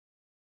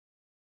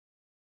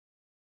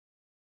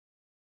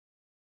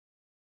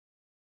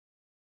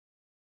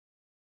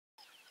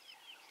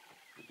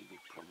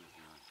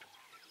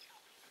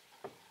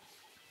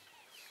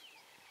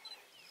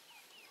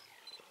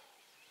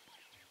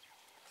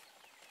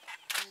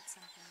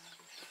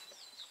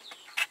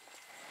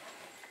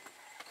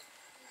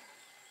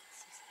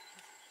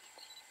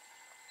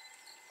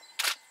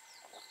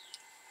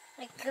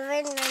I give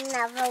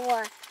another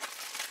one.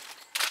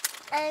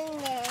 And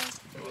then...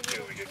 We'll see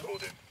when we get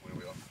called in, where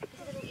we are.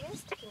 There's a little ear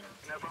sticking out.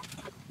 Never.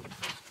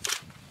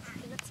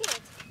 Can you see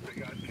it? Hey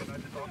guys, can I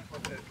just ask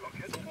what that block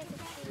is?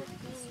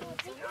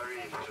 There's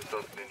Harry, just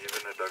ask me,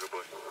 even a dagger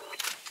boy.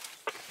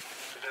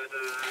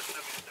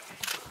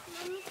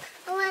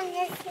 I want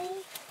to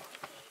see.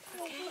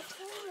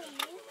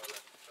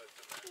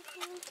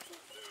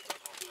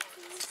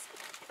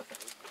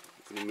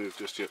 I'm going to move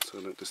just yet so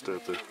I don't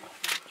disturb the...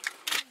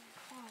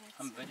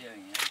 I'm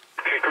videoing you.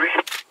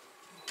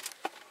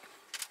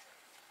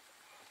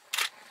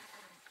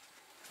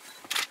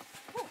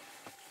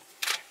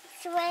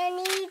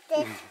 Swanny,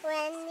 this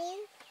Swanny.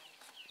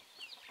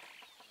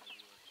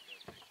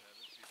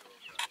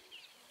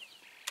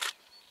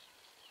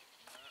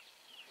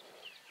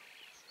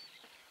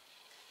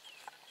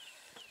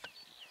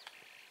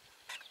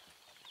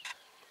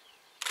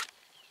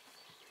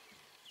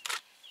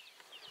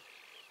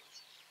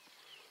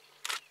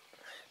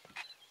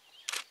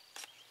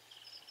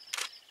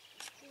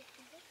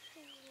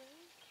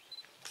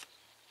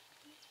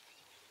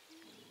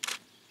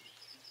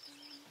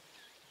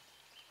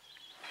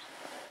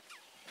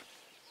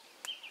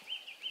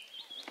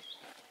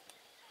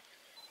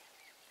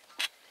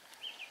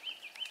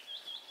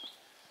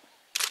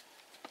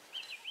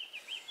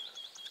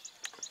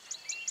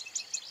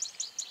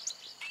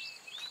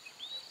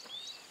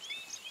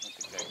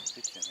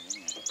 Picture of it,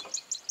 isn't it?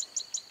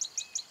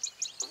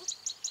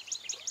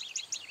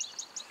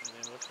 And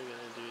then what we're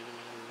going to do is we're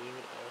going to zoom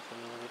it out a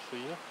little bit for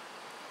you.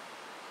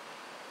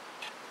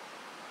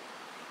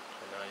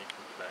 So now you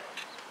can play.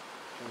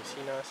 Can you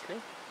see nicely?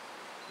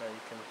 Now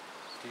you can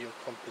do your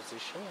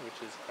composition, which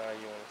is how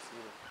you want to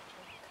see the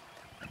picture.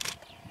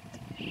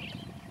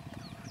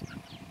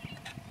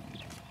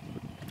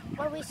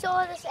 Well, we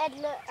saw this at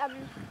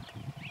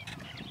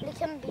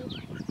Lickhamby.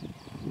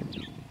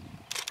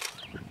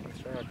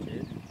 That's right,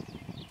 kid.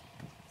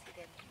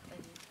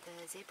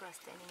 The zebra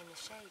standing in the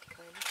shade,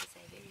 Chloe, because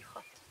they're very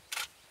hot.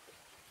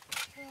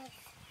 Yes.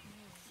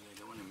 Yeah, you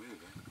don't want to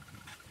move,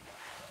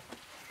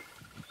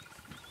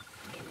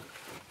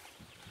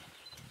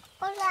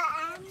 All the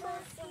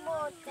animals in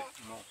water.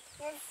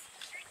 Yes.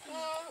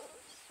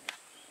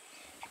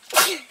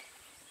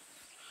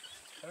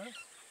 Okay.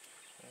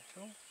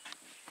 Cool.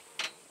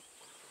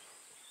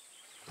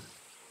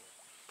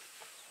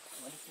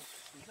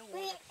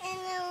 We're in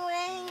a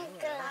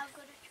rainbow.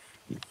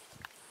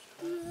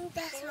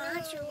 That's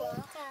not your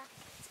water.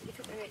 Look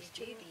at where it's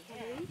Judy,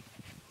 hey?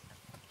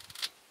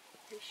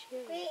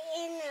 We're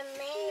in a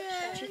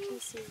rainbow. You can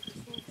see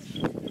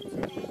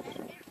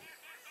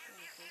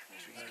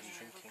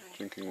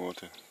Drinking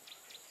water.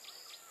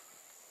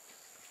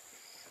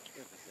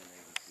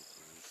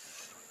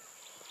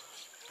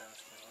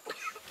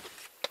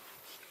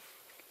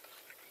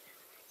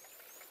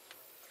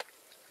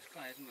 This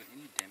guy hasn't got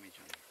any damage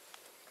on him.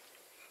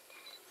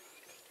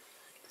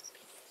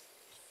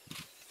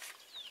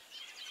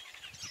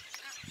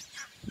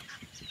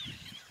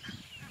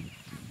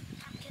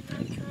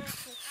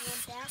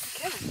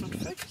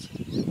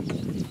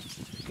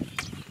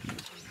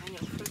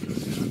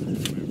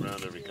 We're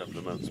around every couple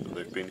of months, but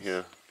they've been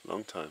here a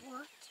long time.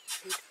 What?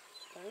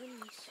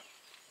 bones.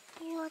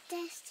 What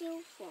they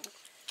steal from?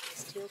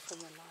 Steal from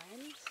the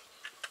lions.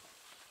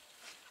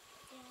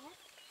 Yeah.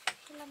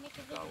 Shall I make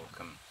a I video? will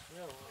come.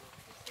 No.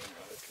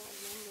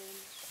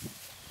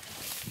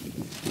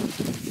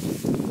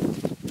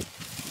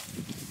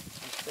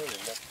 He's still in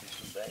that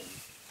little bay.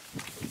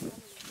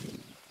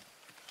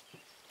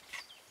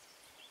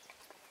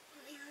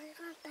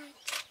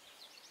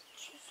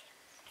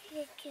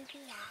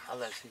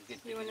 I'll actually get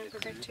You want to go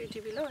back to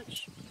Doobie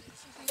Lodge?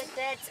 But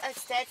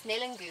it's Dad's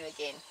Nellingu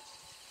again.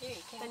 Yeah, you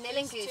The can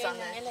Nellingu's on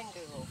there.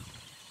 Nellingu off.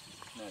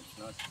 No, it's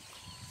not.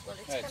 Well,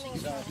 it's No, it's coming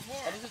inside. from How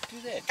here. does it do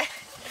that?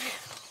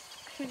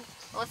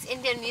 Well, it's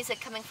Indian music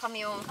coming from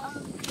your...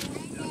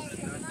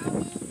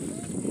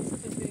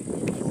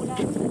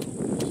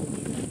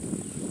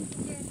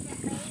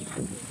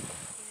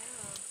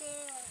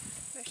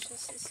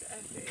 Precious is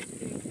very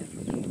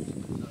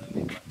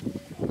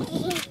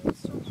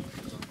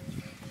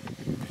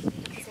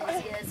So his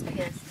ears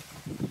pierced.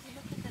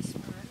 Look at the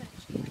smile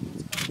actually.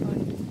 It's got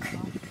quite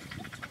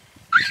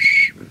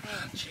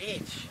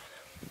Jeez.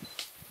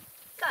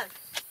 Go.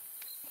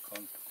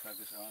 Can't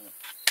focus either.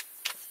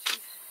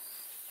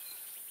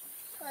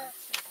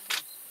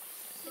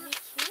 Isn't he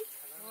cute?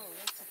 Oh,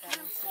 that's a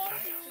balance,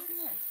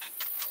 isn't it?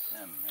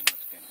 Man,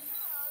 what's going on?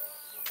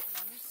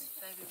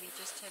 Maybe we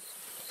just have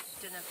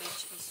dinner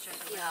virtually straight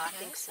away. Yeah, I okay?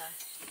 think so.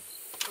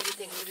 What do you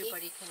think?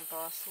 Everybody can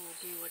bath or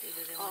do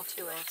whatever they want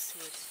to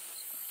afterwards.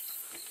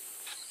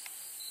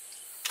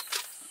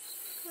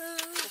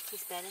 Look,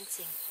 he's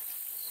balancing.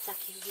 It's like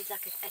he's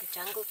like at a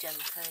jungle gym,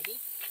 Cody.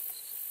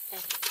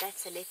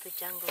 That's a leopard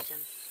jungle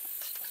gym.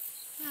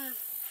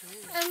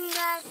 And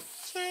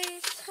that's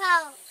his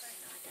house.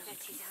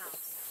 That's his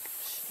house.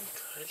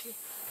 Cody?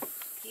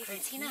 You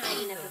haven't seen a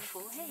hyena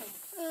before, hey?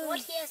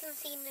 What, he hasn't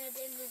seen it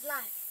in his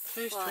life?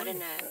 First Well, I one. don't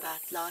know about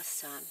last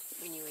time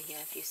when you were here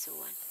if you saw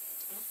one.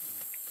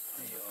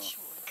 There you I'm not are.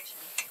 sure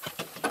actually.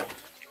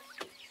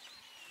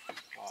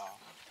 Wow.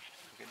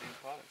 Look at these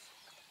colors.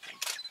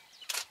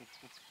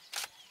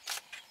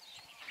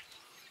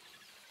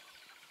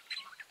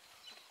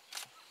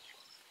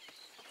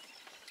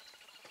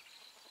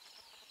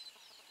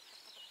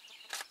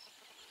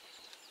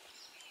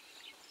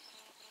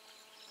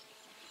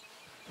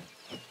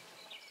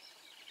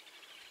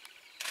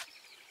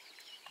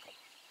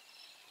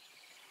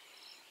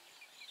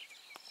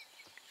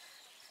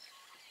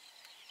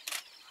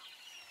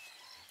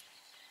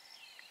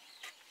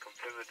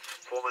 Confirm it's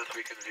 4 months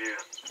we can view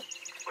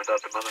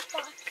without the mother.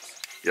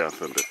 Yeah, I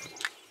filmed it.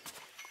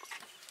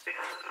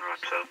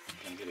 Alright, so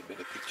Can get a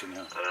better picture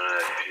now. I don't know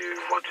if you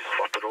want to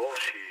swap it all.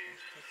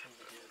 She's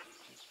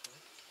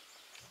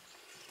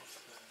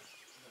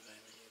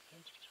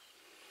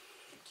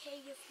Okay,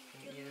 you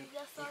can do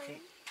the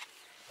phone.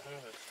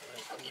 Oh,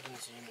 I can even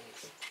zoom in.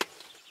 So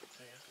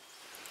yeah.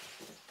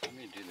 Let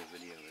me do the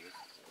video with it.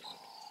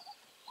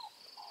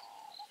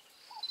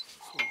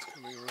 someone's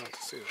coming around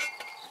to see us.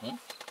 Hmm?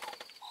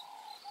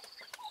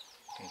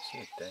 Can you see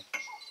it there?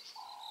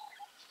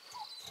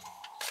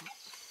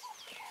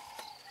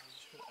 You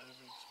should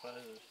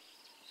overexpose it.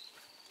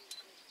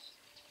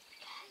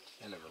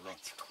 Hell of a lot.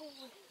 It's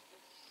cool.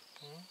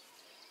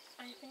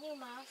 Open your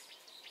mouth.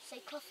 Say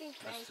coffee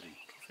break. That's 3.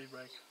 Coffee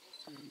break.